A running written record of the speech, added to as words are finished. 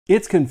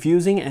It's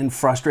confusing and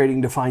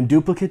frustrating to find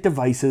duplicate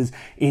devices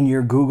in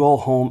your Google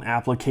Home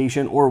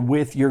application or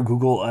with your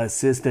Google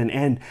Assistant,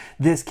 and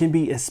this can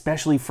be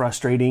especially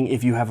frustrating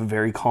if you have a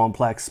very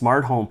complex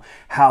smart home.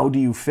 How do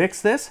you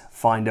fix this?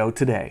 Find out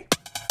today.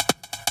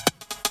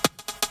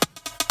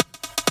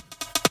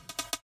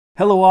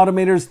 Hello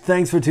automators,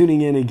 thanks for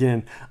tuning in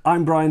again.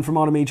 I'm Brian from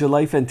Automate Your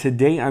Life, and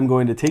today I'm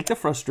going to take the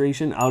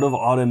frustration out of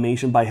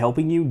automation by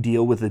helping you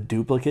deal with the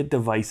duplicate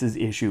devices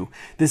issue.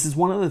 This is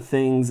one of the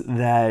things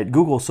that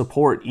Google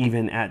support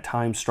even at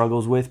times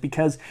struggles with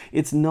because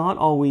it's not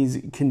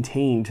always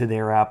contained to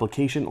their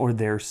application or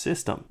their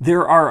system.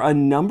 There are a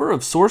number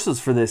of sources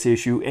for this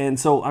issue, and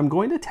so I'm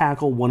going to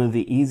tackle one of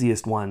the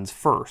easiest ones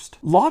first.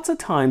 Lots of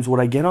times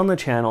what I get on the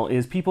channel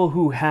is people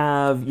who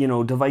have,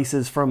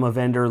 devices from a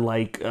vendor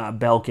like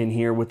Belkin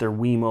here with their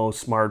Wemo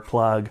smart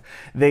plug.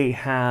 They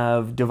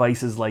have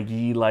devices like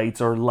lights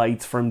or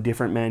lights from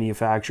different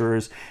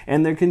manufacturers,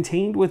 and they're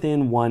contained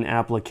within one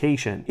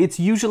application. It's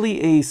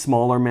usually a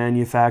smaller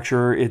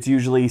manufacturer. It's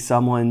usually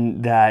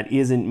someone that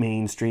isn't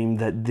mainstream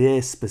that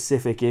this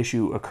specific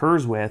issue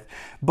occurs with.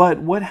 But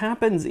what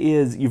happens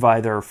is you've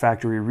either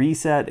factory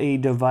reset a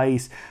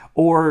device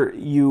or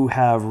you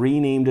have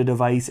renamed a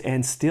device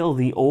and still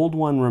the old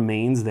one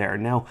remains there.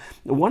 Now,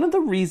 one of the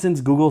reasons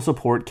Google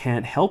support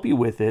can't help you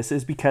with this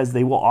is because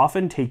they will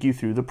often take you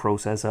through the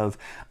process of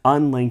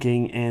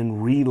unlinking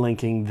and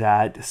relinking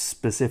that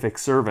specific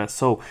service.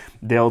 So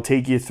they'll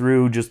take you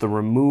through just the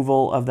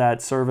removal of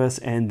that service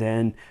and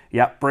then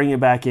bring it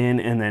back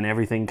in, and then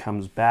everything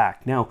comes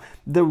back. Now,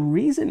 the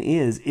reason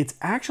is it's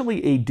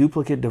actually a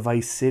duplicate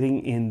device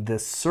sitting in the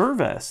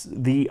service,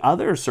 the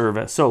other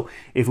service. So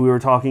if we were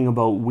talking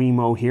about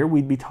Wemo here,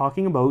 we'd be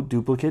talking about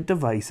duplicate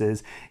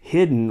devices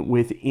hidden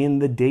within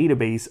the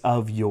database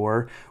of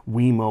your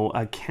Wemo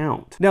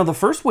account. Now, the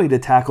first way to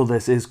tackle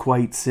this is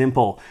quite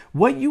simple.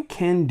 What you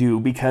can do,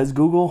 because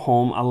Google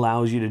Home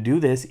allows you to do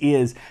this,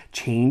 is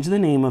change the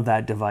name of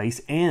that device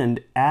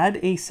and add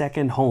a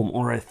second home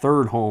or a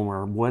third home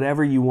or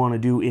whatever you want to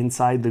do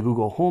inside the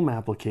Google Home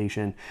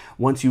application.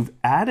 Once you've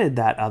added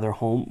that other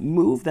home,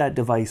 move that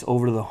device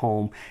over to the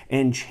home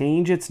and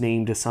change its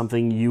name to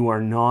something you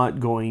are not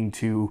going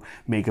to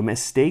make a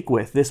mistake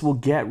with. This will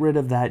get rid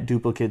of that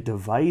duplicate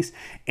device,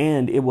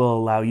 and it will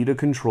allow you to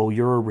control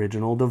your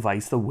original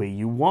device the way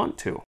you want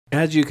to.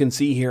 As you can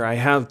see here, I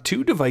have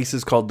two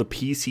devices called the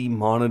PC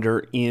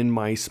monitor in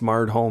my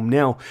smart home.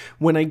 Now,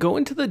 when I go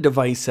into the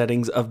device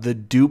settings of the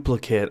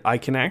duplicate, I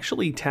can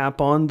actually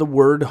tap on the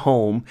word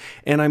home,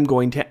 and I'm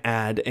going to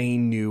add a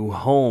new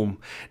home.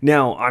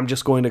 Now, I'm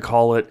just going to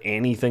call it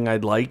anything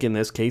I'd like. In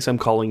this case, I'm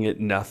calling it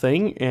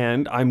nothing,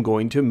 and I'm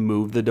going to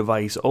move the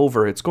device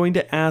over. It's going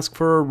to ask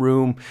for a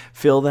room,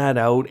 fill that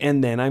out,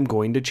 and then I'm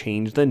going to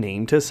change the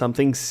name to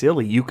something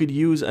silly. You could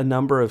use a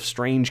number of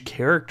strange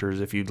characters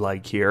if you'd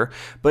like here,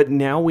 but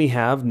now we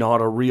have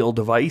not a real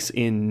device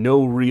in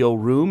no real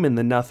room in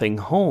the nothing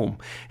home.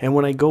 And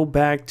when I go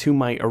back to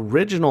my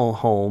original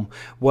home,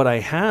 what I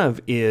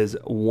have is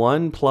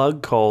one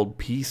plug called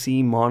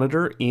PC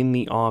monitor in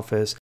the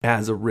office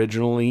as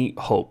originally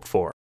hoped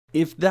for.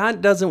 If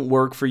that doesn't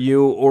work for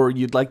you, or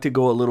you'd like to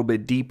go a little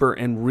bit deeper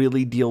and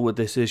really deal with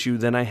this issue,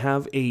 then I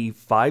have a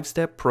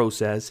 5-step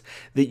process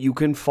that you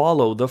can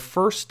follow. The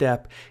first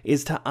step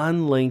is to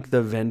unlink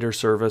the vendor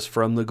service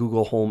from the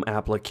Google Home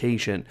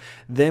application.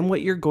 Then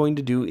what you're going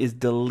to do is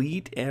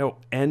delete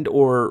and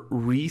or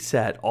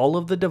reset all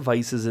of the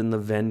devices in the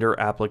vendor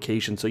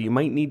application. So you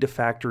might need to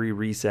factory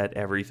reset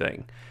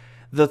everything.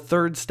 The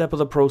third step of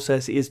the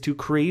process is to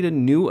create a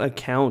new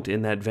account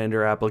in that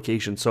vendor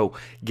application. So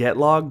get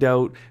logged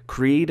out,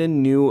 create a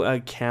new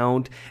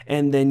account,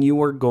 and then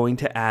you are going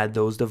to add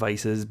those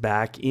devices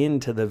back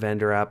into the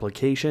vendor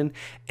application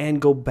and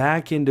go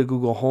back into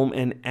Google Home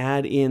and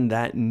add in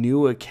that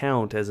new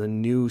account as a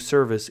new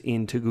service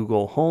into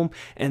Google Home,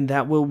 and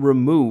that will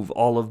remove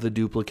all of the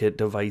duplicate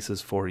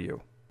devices for you.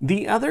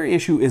 The other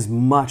issue is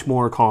much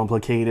more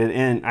complicated,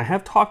 and I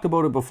have talked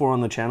about it before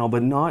on the channel,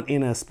 but not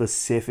in a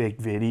specific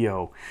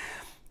video.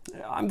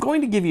 I'm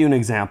going to give you an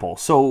example.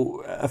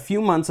 So a few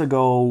months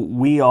ago,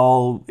 we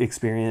all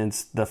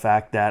experienced the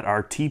fact that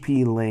our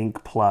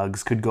TP-Link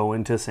plugs could go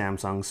into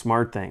Samsung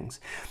SmartThings.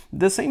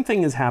 The same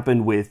thing has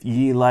happened with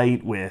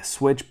Yeelight, with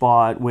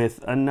SwitchBot,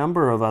 with a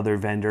number of other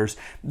vendors.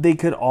 They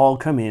could all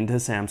come into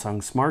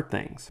Samsung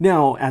SmartThings.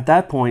 Now, at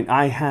that point,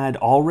 I had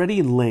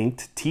already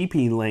linked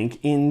TP-Link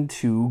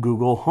into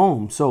Google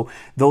Home. So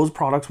those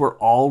products were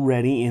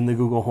already in the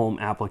Google Home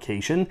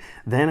application.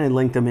 Then I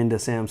linked them into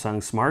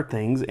Samsung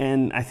SmartThings,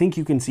 and I think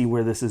you can see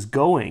where this is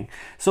going.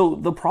 So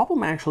the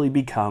problem actually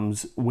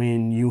becomes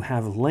when you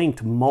have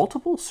linked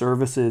multiple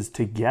services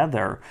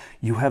together,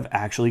 you have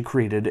actually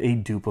created a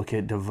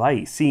duplicate device.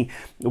 See,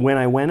 when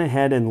I went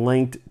ahead and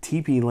linked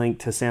TP-Link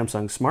to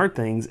Samsung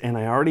SmartThings, and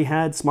I already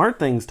had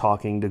SmartThings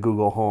talking to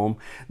Google Home,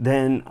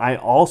 then I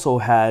also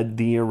had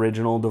the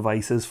original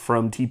devices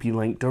from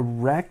TP-Link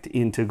direct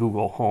into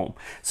Google Home.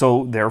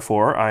 So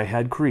therefore, I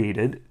had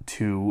created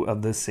two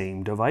of the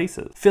same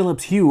devices.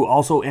 Philips Hue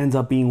also ends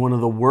up being one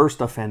of the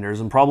worst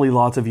offenders, and probably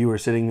lots of you are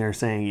sitting there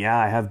saying, yeah,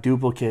 I have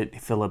duplicate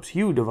Philips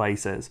Hue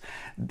devices.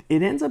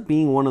 It ends up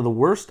being one of the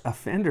worst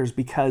offenders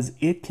because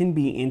it can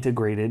be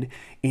integrated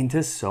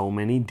into so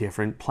many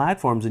different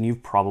platforms, and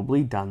you've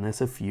probably done this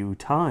a few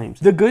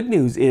times. The good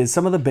news is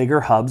some of the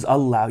bigger hubs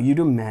allow you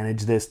to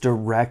manage this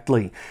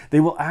directly. They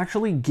will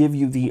actually give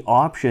you the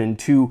option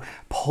to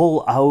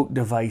pull out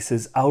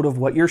devices out of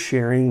what you're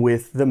sharing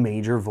with the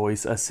major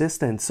voice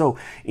assistant. So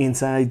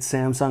inside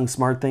Samsung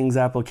SmartThings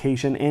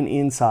application and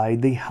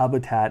inside the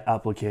Hubitat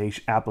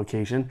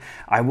application,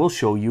 I will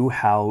show you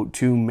how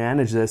to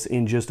manage this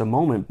in just a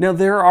moment. Now,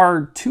 there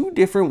are two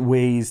different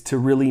ways to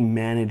really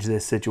manage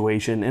this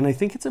situation, and I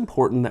think it's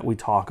important that we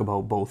talk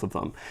about both of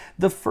them.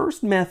 The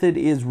first method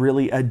is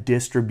really a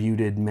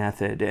distributed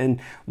method,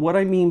 and what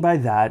I mean by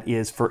that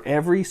is for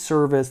every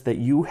service that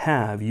you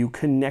have, you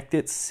connect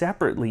it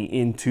separately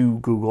into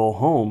Google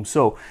Home.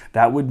 So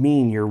that would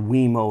mean your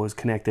Wemo is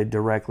connected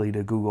directly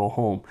to Google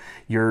Home,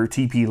 your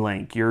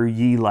TP-Link, your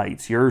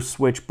Yeelights, your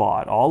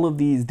SwitchBot, all of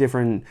these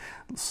different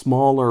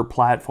smaller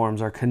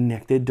platforms are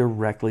connected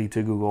directly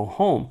to Google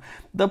Home.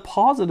 The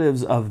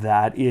positives of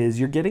that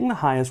is you're getting the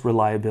highest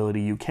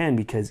reliability you can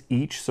because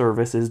each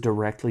service is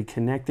directly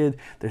connected.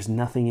 There's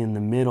nothing in the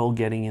middle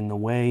getting in the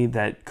way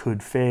that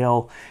could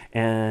fail,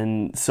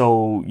 and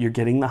so you're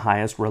getting the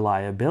highest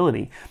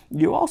reliability.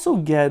 You also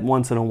get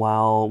once in a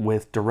while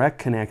with direct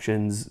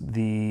connections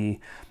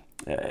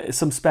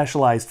some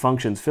specialized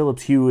functions.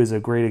 Philips Hue is a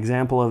great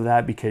example of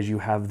that because you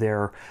have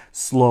their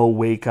slow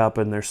wake up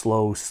and their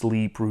slow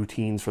sleep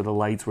routines for the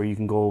lights where you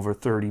can go over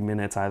 30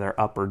 minutes either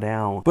up or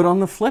down. But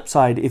on the flip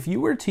side, if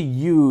you were to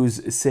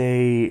use,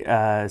 say,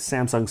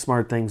 Samsung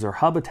SmartThings or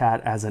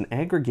Hubitat as an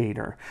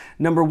aggregator,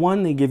 number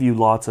one, they give you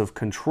lots of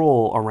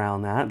control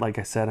around that. Like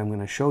I said, I'm going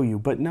to show you.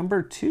 But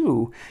number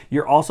two,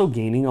 you're also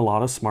gaining a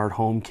lot of smart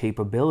home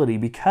capability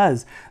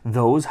because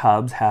those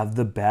hubs have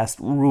the best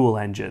rule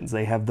engines.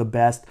 They have the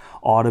best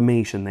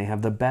automation. They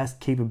have the best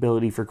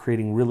capability for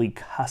creating really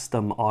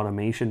custom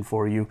automation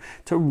for you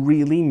to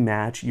really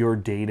match your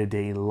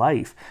day-to-day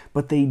life.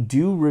 But they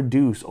do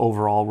reduce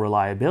overall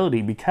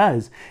reliability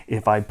because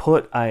if I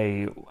put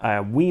a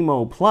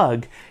Wemo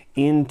plug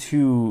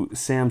into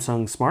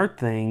Samsung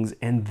SmartThings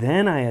and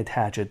then I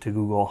attach it to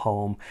Google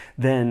Home,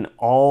 then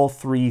all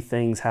three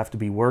things have to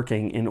be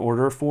working in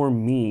order for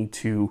me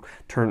to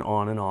turn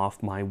on and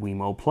off my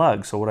Wemo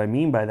plug. So what I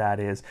mean by that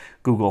is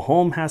Google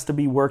Home has to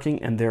be working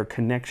and their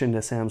connection to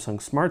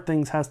Samsung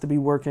SmartThings has to be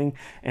working,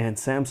 and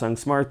Samsung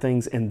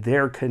SmartThings and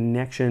their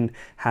connection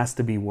has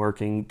to be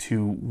working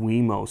to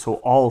Wemo. So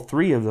all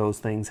three of those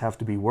things have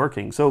to be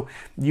working. So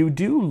you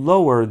do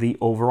lower the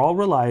overall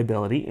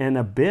reliability and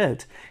a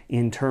bit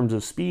in terms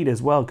of speed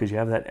as well because you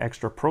have that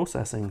extra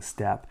processing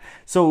step.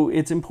 So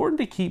it's important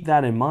to keep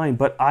that in mind,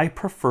 but I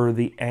prefer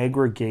the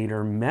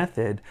aggregator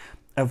method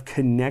of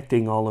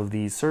connecting all of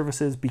these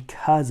services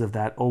because of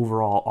that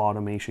overall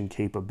automation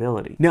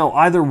capability. Now,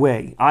 either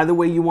way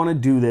you want to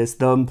do this,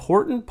 the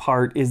important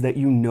part is that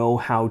you know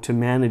how to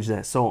manage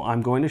this. So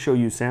I'm going to show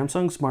you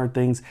Samsung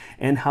SmartThings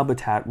and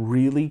Hubitat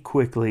really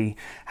quickly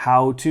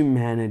how to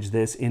manage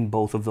this in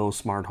both of those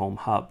smart home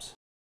hubs.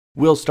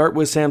 We'll start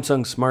with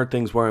Samsung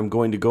SmartThings, where I'm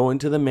going to go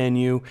into the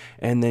menu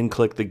and then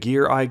click the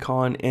gear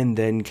icon and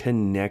then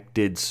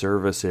connected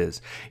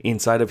services.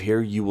 Inside of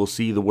here you will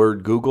see the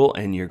word Google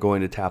and you're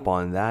going to tap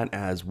on that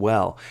as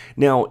well.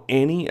 Now,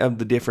 any of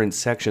the different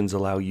sections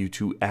allow you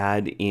to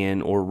add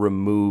in or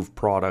remove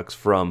products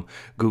from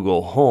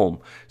Google Home.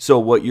 So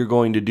what you're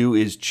going to do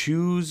is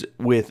choose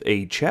with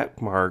a check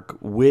mark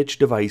which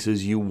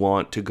devices you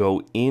want to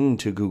go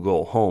into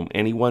Google Home.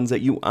 Any ones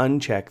that you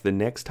uncheck, the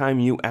next time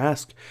you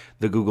ask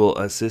the Google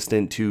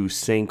Assistant to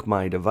sync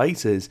my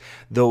devices,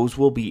 those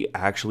will be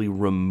actually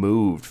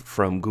removed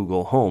from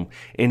Google Home.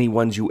 Any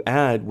ones you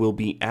add will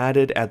be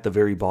added at the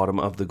very bottom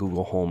of the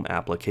Google Home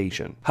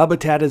application.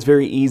 Hubitat is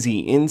very easy.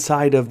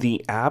 Inside of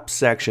the app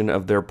section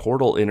of their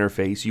portal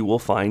interface, you will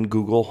find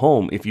Google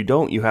Home. If you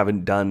don't, you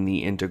haven't done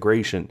the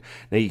integration.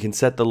 Now you can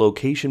set the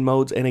location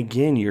modes, and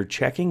again, you're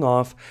checking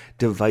off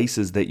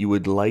devices that you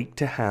would like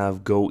to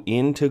have go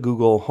into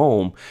Google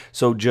Home.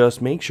 So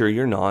just make sure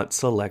you're not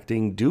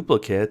selecting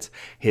duplicates.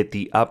 Hit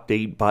the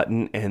update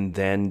button and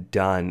then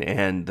done.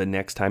 And the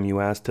next time you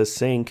ask to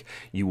sync,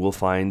 you will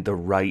find the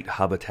right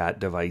Hubitat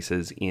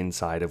devices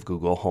inside of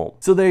Google Home.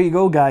 So there you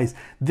go, guys.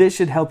 This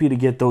should help you to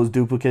get those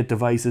duplicate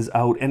devices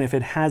out. And if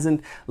it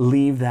hasn't,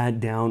 leave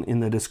that down in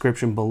the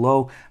description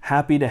below.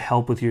 Happy to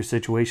help with your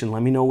situation.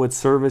 Let me know what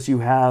service you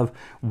have,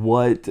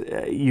 what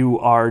you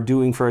are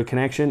doing for a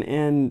connection,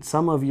 and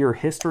some of your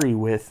history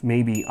with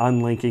maybe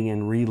unlinking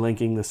and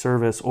relinking the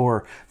service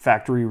or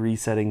factory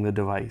resetting the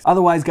device.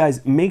 Otherwise,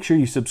 guys, make sure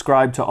you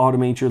subscribe to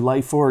Automate Your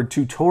Life for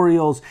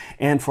tutorials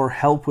and for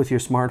help with your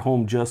smart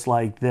home just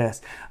like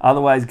this.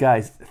 Otherwise,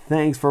 guys,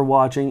 thanks for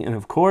watching, and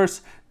of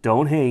course,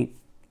 don't hate,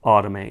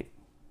 automate.